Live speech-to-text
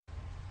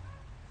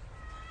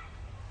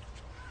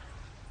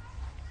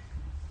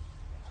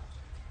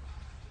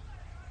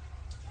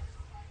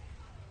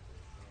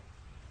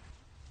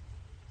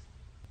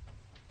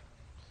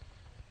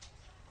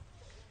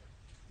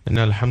إن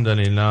الحمد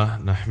لله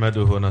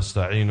نحمده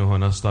ونستعينه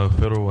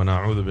ونستغفره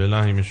ونعوذ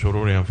بالله من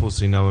شرور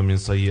أنفسنا ومن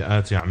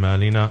سيئات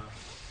أعمالنا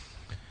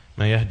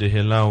من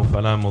يهده الله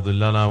فلا مضل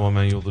له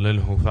ومن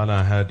يضلله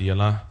فلا هادي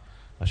له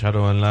أشهد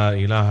أن لا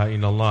إله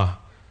إلا الله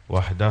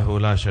وحده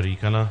لا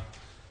شريك له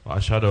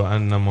وأشهد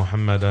أن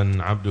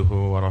محمدا عبده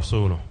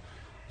ورسوله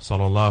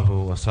صلى الله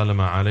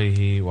وسلم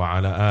عليه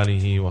وعلى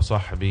آله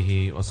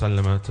وصحبه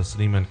وسلم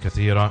تسليما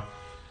كثيرا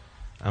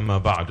أما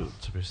بعد.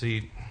 To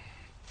proceed,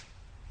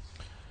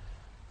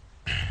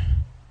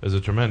 there's a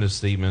tremendous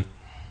statement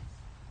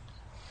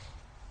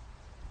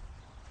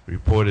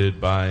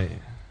reported by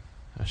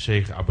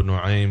Sheikh Abu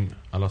Nu'aym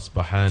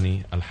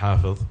al-Asbahani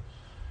al-Hafiz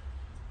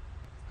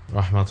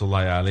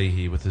rahmatullahi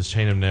alayhi, with his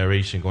chain of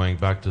narration going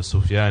back to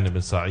Sufyan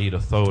ibn Sa'id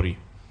al-Thawri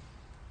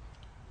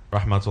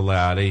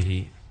rahmatullahi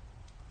alayhi,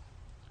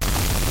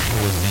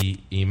 who was the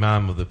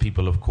Imam of the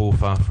people of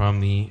Kufa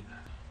from the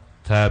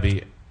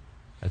Tabi'een,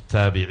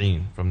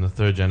 from the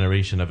third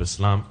generation of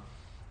Islam.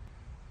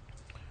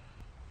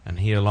 And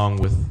he,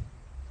 along with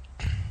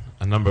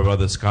a number of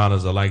other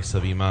scholars, the likes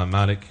of Imam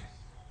Malik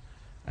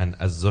and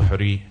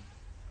Az-Zuhri,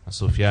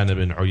 Sufyan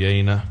ibn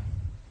Uyayna,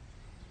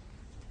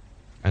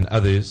 and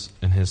others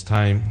in his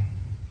time,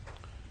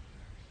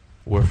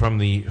 were from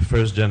the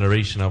first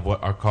generation of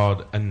what are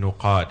called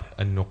An-Nuqad.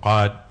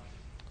 An-Nuqad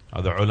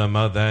are the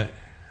ulama that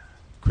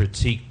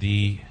critique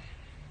the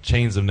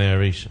chains of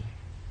narration.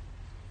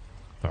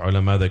 The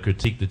ulama that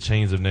critique the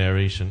chains of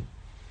narration,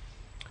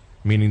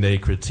 meaning they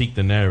critique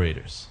the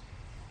narrators.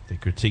 They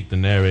critique the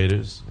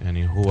narrators, and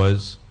who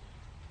was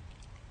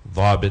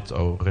dhabit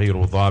or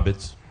ghayru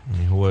dhabit,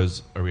 who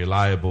was a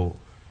reliable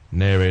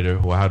narrator,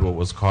 who had what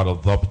was called a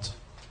dhabt,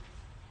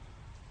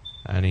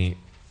 and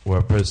where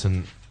a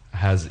person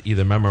has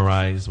either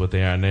memorized what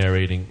they are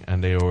narrating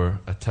and they were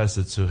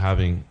attested to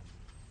having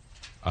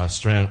a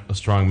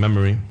strong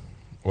memory,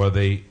 or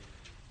they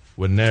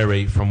would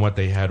narrate from what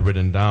they had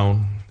written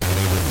down, and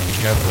they would be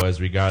careful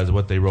as regards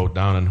what they wrote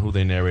down and who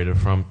they narrated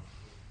from,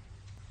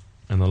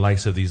 and the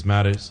likes of these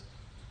matters,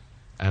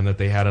 and that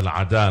they had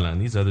al-adala. And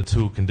these are the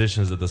two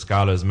conditions that the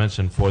scholars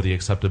mentioned for the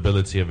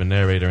acceptability of a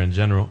narrator in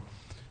general: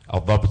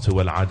 al-dhabtu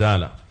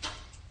wal-adala,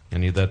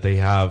 and that they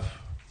have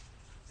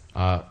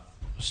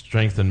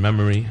strength in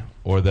memory,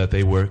 or that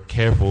they were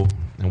careful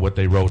in what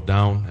they wrote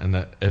down, and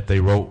that if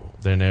they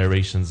wrote their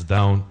narrations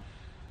down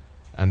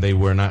and they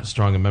were not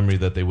strong in memory,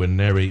 that they would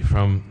narrate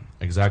from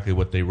exactly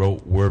what they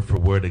wrote, word for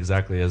word,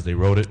 exactly as they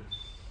wrote it,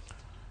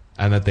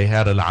 and that they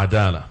had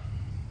al-adala.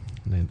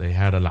 They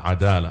had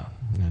al-adala,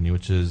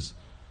 which is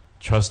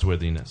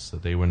trustworthiness,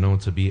 that they were known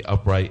to be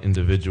upright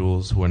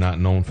individuals who were not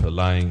known for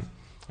lying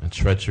and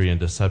treachery and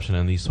deception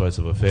and these sorts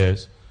of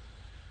affairs.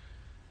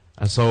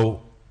 And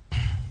so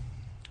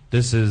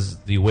this is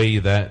the way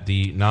that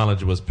the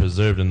knowledge was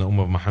preserved in the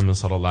Ummah of Muhammad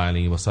sallallahu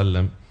alaihi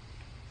wasallam,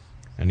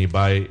 and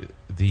by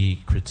the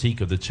critique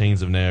of the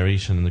chains of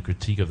narration and the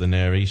critique of the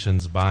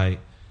narrations by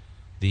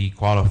the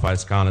qualified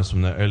scholars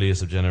from the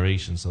earliest of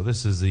generations. So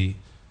this is the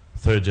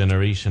third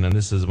generation, and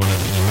this is one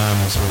of the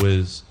imams who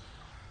is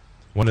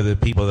one of the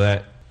people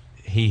that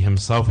he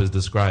himself is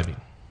describing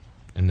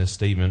in this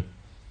statement,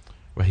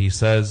 where he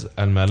says,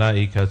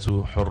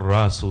 Al-malaikatu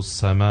hurrasu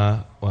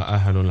sama wa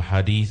ahlul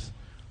hadith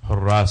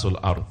hurrasul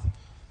ard.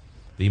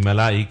 The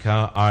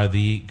malaika are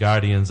the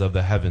guardians of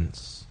the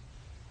heavens,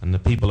 and the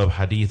people of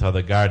hadith are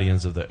the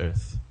guardians of the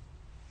earth.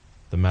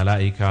 The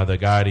malaika are the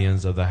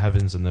guardians of the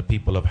heavens, and the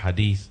people of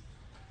hadith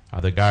are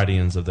the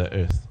guardians of the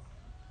earth.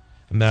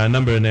 And there are a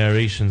number of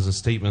narrations and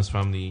statements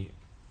from the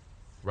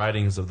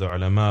writings of the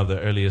ulama of the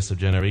earliest of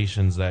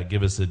generations that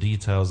give us the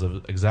details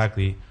of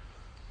exactly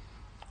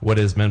what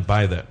is meant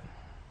by that.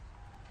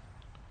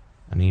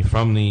 And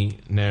from the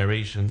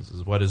narrations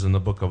is what is in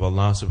the book of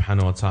Allah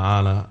subhanahu wa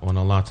ta'ala, when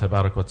Allah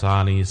tabarak wa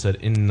ta'ala, He said,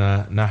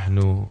 Inna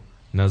nahnu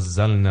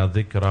nazzalna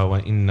dhikra wa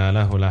inna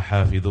lahu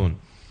lahafidun.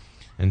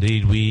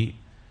 Indeed we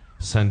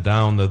sent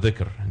down the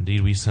dhikr,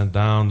 indeed we sent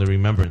down the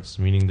remembrance,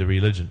 meaning the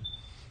religion,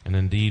 and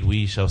indeed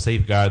we shall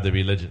safeguard the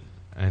religion.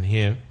 And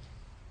here,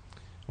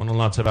 when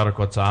Allah tabarak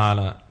wa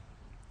ta'ala,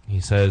 He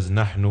says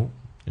nahnu,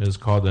 it is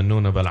called the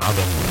nun of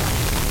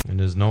al-adab, and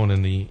is known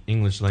in the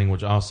English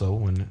language also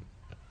when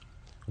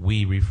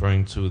we,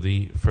 referring to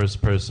the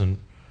first person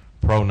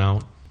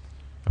pronoun,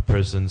 a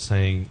person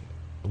saying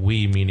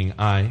we meaning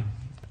I.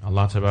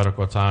 Allah tabarak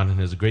wa ta'ala in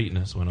His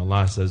greatness, when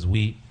Allah says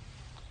we,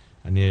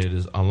 and yet it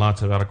is Allah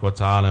tabarak wa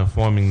ta'ala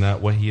informing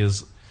that what He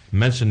is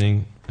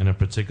mentioning in a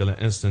particular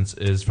instance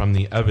is from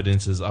the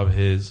evidences of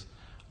His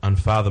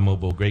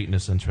unfathomable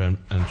greatness and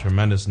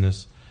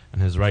tremendousness,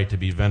 and His right to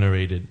be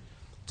venerated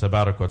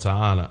tabarak wa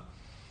ta'ala.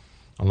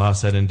 Allah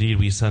said, indeed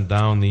we sent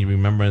down the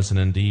remembrance, and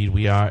indeed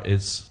we are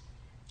hafidun,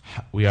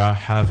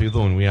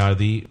 we are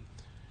the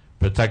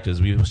protectors,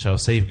 we shall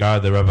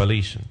safeguard the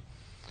revelation.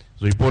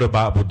 It's reported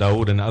by Abu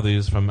Dawood and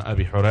others from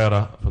Abi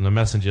Hurairah, from the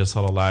Messenger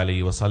sallallahu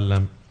alaihi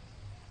wasallam,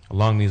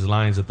 along these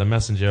lines, that the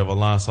Messenger of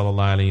Allah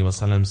sallallahu alaihi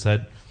wasallam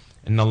said,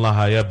 Inna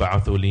Allah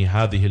yab'athu li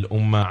hadhihi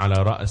al-umma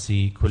ala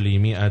ra'si kulli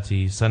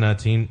mi'ati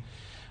sanatin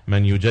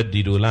man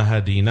yujaddidu laha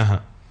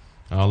dinaha.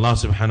 Allah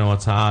subhanahu wa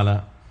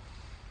ta'ala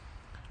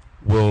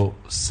will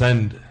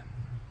send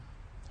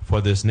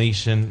for this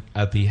nation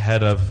at the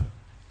head of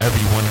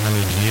every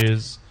 100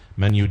 years,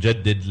 man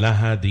yujaddid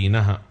laha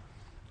deenaha,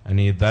 and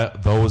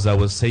those that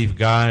would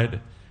safeguard,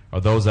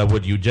 or those that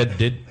would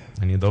yujaddid,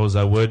 and those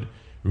that would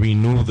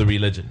renew the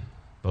religion,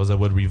 those that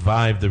would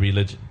revive the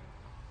religion.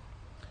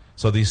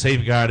 So the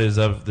safeguarders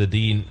of the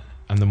deen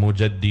and the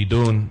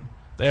mujaddidun,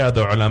 they are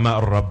the ulama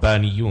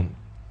al-rabbaniyun,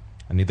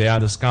 and they are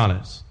the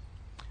scholars,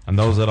 and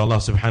those that Allah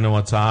subhanahu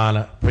wa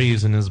ta'ala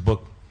praised in His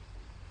book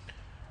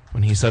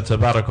when He said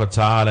tabarak wa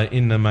ta'ala,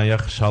 إِنَّمَا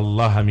يَخْشَى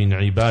اللَّهَ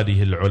مِنْ عِبَادِهِ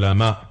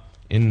الْعُلَمَاءِ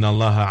إِنَّ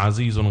اللَّهَ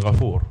عَزِيزٌ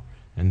غَفُورٌ.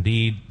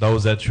 Indeed,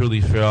 those that truly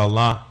fear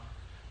Allah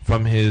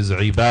from His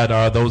ibad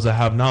are those that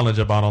have knowledge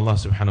about Allah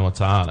subhanahu wa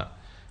ta'ala.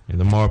 And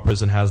the more a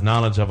person has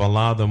knowledge of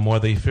Allah, the more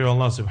they fear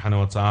Allah subhanahu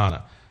wa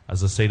ta'ala.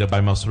 As is stated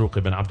by Masruq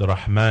ibn Abdul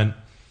Rahman,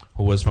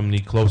 who was from the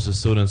closest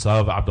students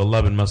of Abdullah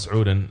ibn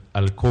Mas'ud in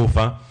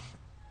Al-Kufa,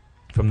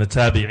 from the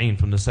Tabi'een,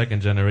 from the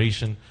second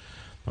generation,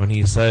 when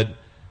he said,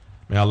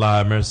 may Allah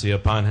have mercy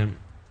upon him,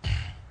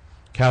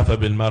 كَافَ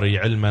بِالْمَرْءِ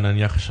عِلْمًا أَنْ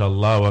يَخْشَى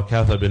اللَّهَ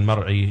وَكَافَ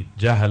بِالْمَرْءِ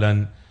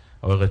جَهْلًا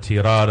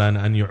وَاغْتِرَارًا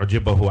أَنْ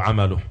يُعْجِبَهُ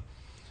عَمَلُهُ.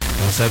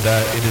 And said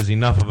that it is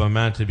enough of a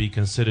man to be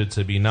considered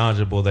to be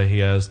knowledgeable, that he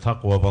has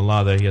taqwa of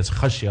Allah, that he has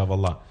khashya of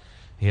Allah,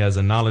 he has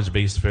a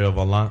knowledge-based fear of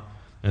Allah,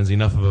 and it's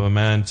enough of a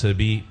man to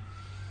be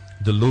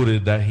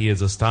deluded that he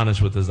is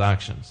astonished with his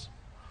actions.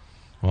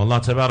 Well,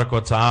 Allah tabarak wa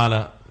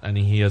ta'ala, and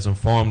He has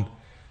informed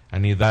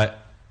and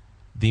that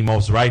the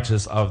most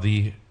righteous of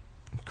the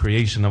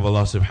creation of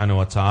Allah subhanahu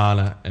wa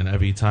ta'ala, in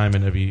every time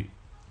and every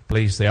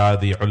place, they are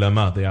the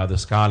ulama, they are the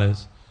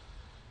scholars,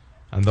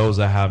 and those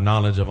that have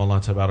knowledge of Allah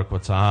tabarak wa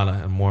ta'ala.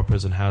 And more a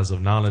person has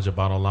of knowledge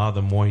about Allah,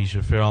 the more he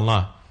should fear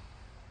Allah.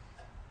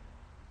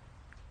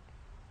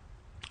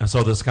 And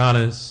so the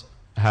scholars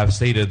have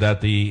stated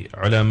that the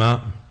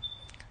ulama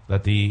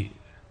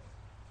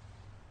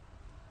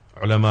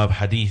of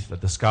hadith,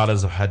 that the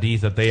scholars of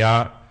hadith, that they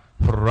are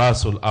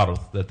hurrasul ard,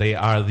 that they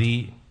are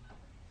the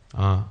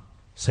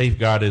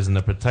safeguarders and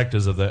the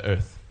protectors of the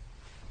earth.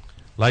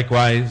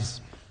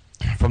 Likewise,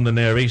 from the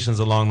narrations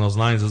along those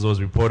lines, as was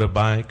collected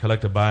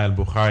by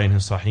Al-Bukhari in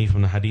his Sahih,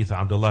 from the hadith of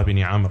Abdullah bin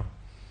Amr,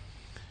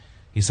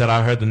 he said,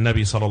 I heard the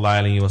Nabi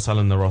sallallahu alayhi wa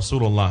sallam, the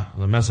Rasulullah,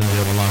 the Messenger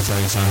of Allah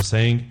sallallahu alayhi wa sallam,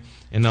 saying,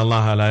 إن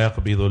الله لا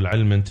يقبض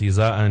العلم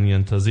انتزاعا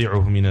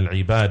ينتزعه من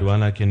العباد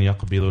ولكن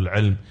يقبض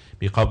العلم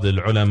بقبض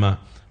العلماء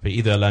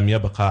فإذا لم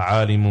يبقى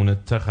عالم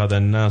اتخذ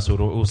الناس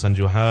رؤوسا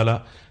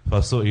جهالا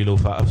فسئلوا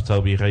فأفتوا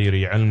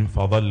بغير علم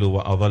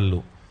فضلوا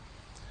وأضلوا.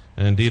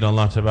 And indeed,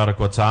 Allah tabarak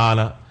wa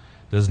ta'ala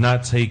does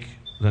not take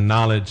the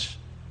knowledge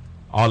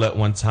all at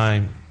one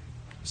time,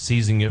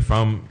 seizing it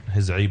from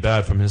His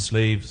ibad, from His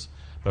slaves,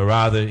 but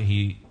rather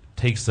He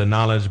takes the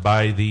knowledge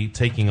by the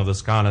taking of the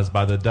scholars,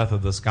 by the death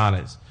of the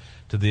scholars,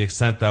 to the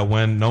extent that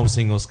when no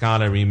single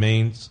scholar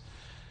remains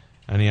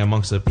any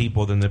amongst the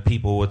people, then the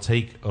people will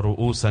take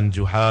ru'usan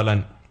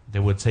juhalan, they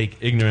would take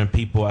ignorant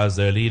people as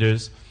their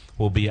leaders,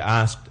 will be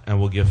asked and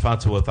will give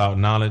fatwa without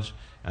knowledge,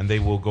 and they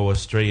will go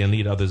astray and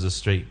lead others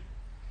astray.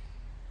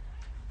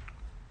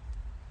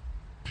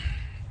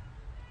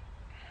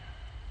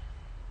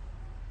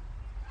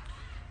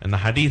 In the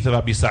hadith of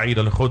Abi Sa'id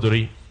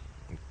al-Khudri,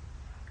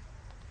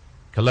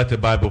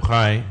 collected by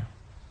Bukhari,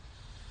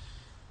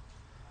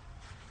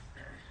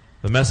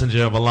 the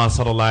Messenger of Allah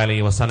sallallahu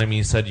alayhi wa sallam,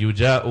 he said,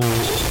 يُجَاءُ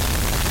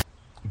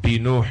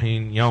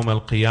بِنُوحٍ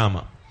يَوْمَ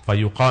الْقِيَامَةِ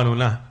فَيُقَالُ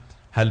لَهُ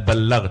هَلْ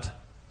بَلَّغْتَ.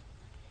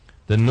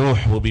 The Nuh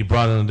will be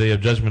brought on the day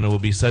of judgment, and will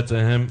be said to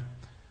him,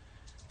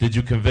 did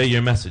you convey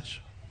your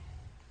message?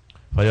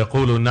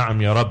 فَيَقُولُ نَعَمْ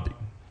يَا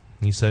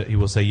رَبِّي. He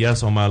will say,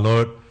 yes, O my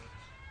Lord.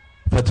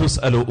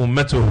 فَتُسْأَلُ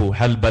أُمَّتُهُ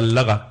هَلْ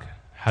بَلَّغَكَ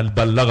هَلْ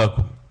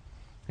بَلَّغَكُمْ.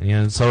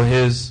 And so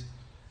his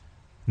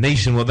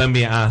nation will then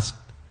be asked,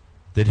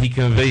 did he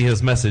convey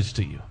his message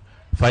to you?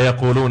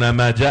 فَيَقُولُونَ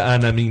مَا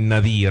جَاءَنَا مِن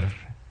نَذِيرٍ.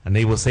 And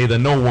they will say that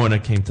no warner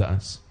came to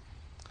us.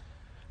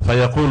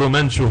 فَيَقُولُ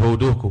مَنْ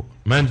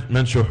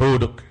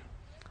شُهُودُكَ.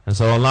 And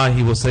so Allah,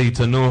 He will say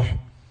to Nuh,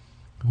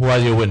 who are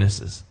your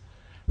witnesses?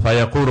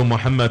 فَيَقُولُ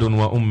مُحَمَّدٌ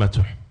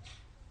وَأُمَّتُهُ.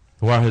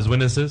 Who are his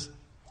witnesses?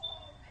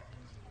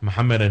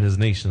 Muhammad and his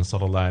nation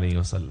sallallahu alayhi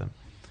wa sallam.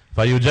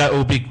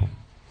 فَيُجَاءُ بِكُمْ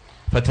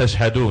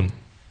فَتَشْهَدُونَ.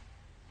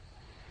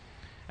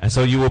 And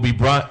so you will be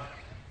brought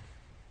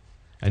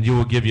and you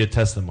will give your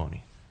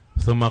testimony.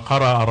 ثم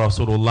قرأ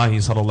رسول الله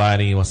صلى الله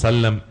عليه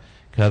وسلم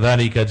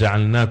كذلك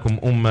جعلناكم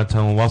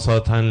أمة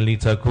وسطا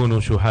لتكونوا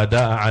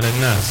شهداء على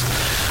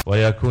الناس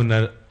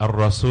ويكون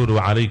الرسول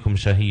عليكم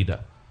شهيدا.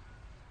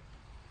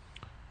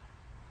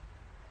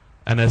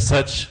 And as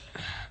such,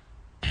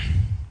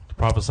 the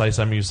Prophet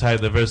ﷺ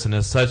recited the verse, and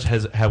as such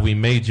have we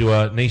made you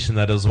a nation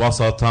that is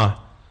wasata,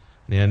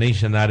 a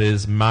nation that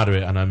is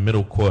moderate, on a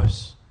middle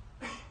course.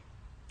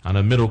 On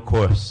a middle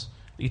course.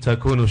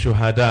 لِتَكُونُوا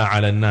شُهَدَاءَ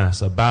عَلَى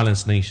النَّاسِ. A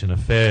balanced nation, a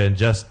fair and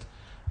just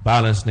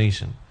balanced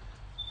nation.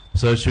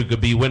 So that you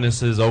could be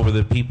witnesses over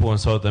the people, and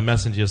so the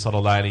Messenger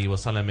sallallahu alayhi wa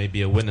sallam may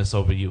be a witness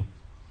over you.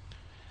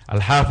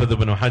 Al-Hafidh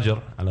ibn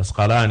Hajar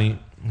al-Asqalani,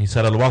 he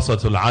said,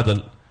 Al-Wasat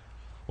al-Adl,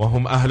 wa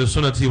hum ahlu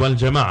sunnati wal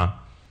jama'ah.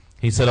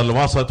 He said,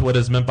 Al-Wasat, what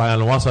is meant by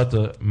Al-Wasat,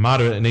 a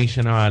moderate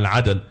nation, or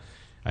Al-Adl,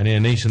 and a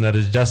nation that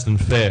is just and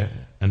fair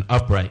and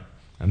upright.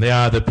 And they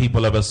are the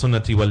people of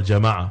As-Sunnati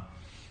wal-Jama'ah.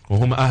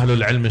 وهم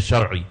أهل العلم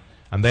الشرعي.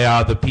 And they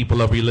are the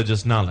people of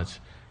religious knowledge.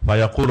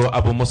 فيقول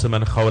أبو مسلم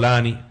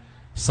الخولاني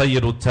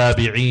سيد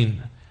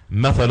التابعين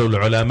مثل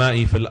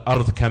العلماء في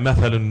الأرض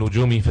كمثل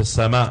النجوم في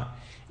السماء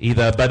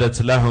إذا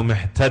بدت لهم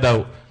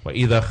اهتدوا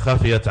وإذا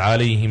خفيت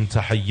عليهم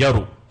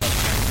تحيروا.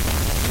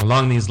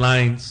 Along these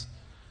lines,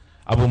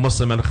 Abu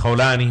Muslim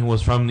al-Khawlani, who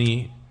was from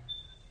the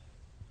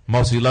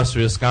most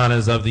illustrious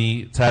scholars of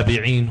the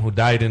Tabi'een, who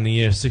died in the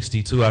year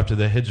 62 after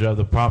the Hijrah of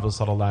the Prophet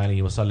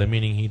ﷺ,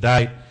 meaning he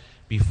died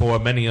before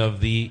many of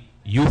the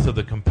youth of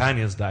the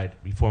companions died,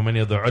 before many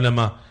of the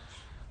ulama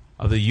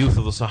of the youth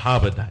of the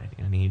Sahaba died,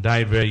 and he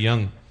died very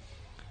young.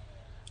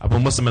 Abu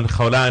Muslim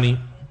al-Khawlani,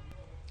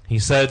 he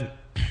said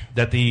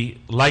that the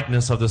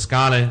likeness of the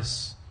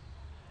scholars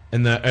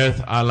in the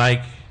earth are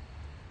like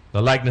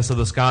the likeness of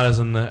the scholars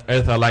in the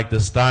earth are like the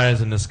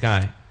stars in the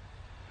sky.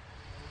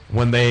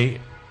 When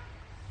they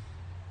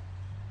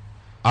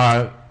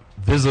are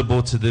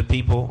visible to the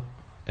people,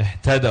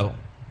 اهتدوا,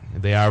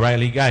 they are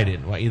rightly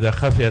guided. وَإِذَا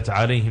خَفِيَتْ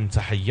عَلَيْهِمْ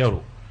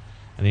تَحَيَّرُوا.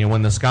 And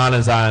when the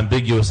scholars are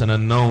ambiguous and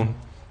unknown,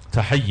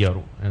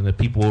 تَحَيَّرُوا, and the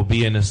people will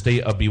be in a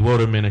state of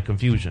bewilderment and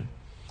confusion.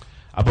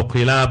 Abu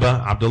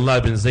Qilaba,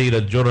 Abdullah bin Zayd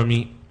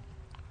al-Jurami,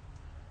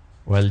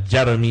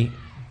 wal-Jarami,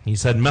 he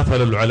said,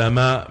 مثل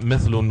العلماء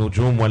مثل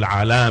النجوم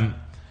والعلام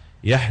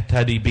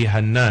يهتدي بها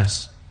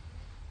الناس.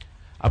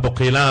 Abu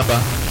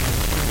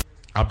Qilaba,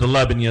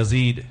 Abdullah bin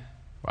Yazid,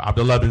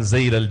 Abdullah bin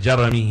Zayd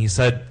al-Jarami, he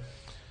said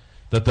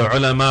that the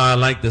ulama are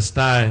like the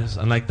stars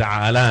and like the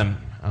alam,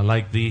 are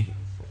like the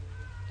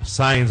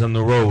signs on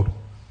the road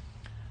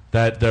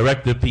that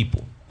direct the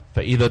people.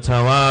 فَإِذَا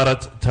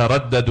تَوَارَتْ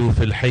تَرَدَّدُوا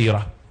فِي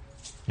الْحَيْرَةِ.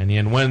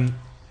 And when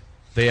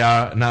they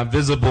are not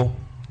visible,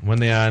 when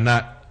they are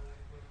not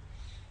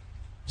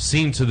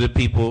seen to the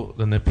people,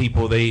 then the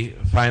people, they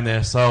find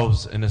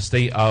themselves in a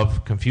state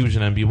of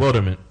confusion and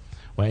bewilderment.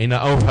 وَإِنَّ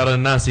أَوْفَرَ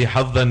النَّاسِ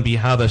حَظًّا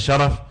بِهَذَا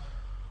الشَّرَفِ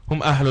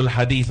هُمْ أَهْلُ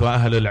الْحَدِيثِ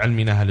وَأَهْلُ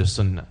الْعِلْمِ أَهْلُ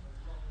السُّنَّةِ.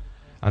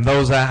 And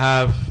those that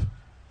have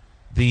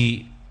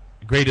the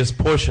greatest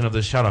portion of the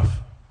sharaf,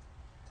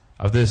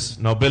 of this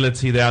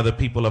nobility, they are the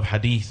people of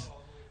hadith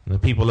and the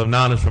people of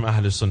knowledge from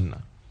Ahl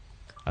Sunnah.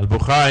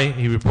 Al-Bukhari,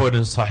 he reported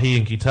in Sahih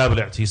in Kitab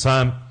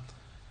al-I'tisam,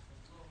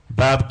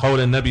 Bab Qawl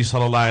al-Nabi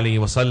sallallahu alayhi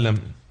wa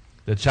sallam,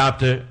 the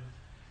chapter,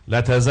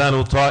 لا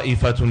تزال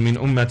طائفة من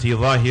أمتي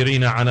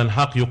ظاهرين على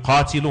الحق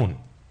يقاتلون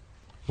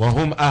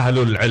وهم أهل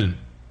العلم.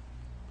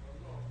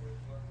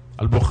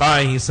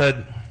 Al-Bukhari, he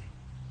said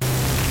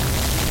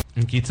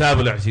in Kitab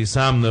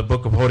al-I'tisam, the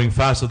book of holding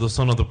fast of the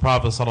Sunnah of the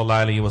Prophet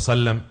sallallahu alayhi wa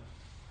sallam,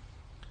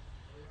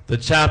 the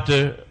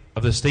chapter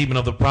of the statement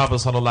of the Prophet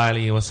sallallahu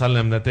alaihi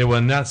wasallam, that there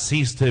will not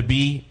cease to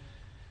be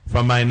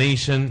from my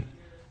nation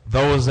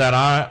those that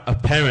are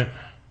apparent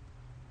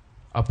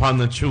upon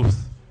the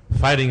truth,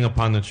 fighting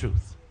upon the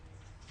truth,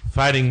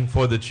 fighting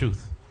for the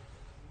truth.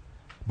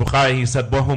 Bukhari, he said,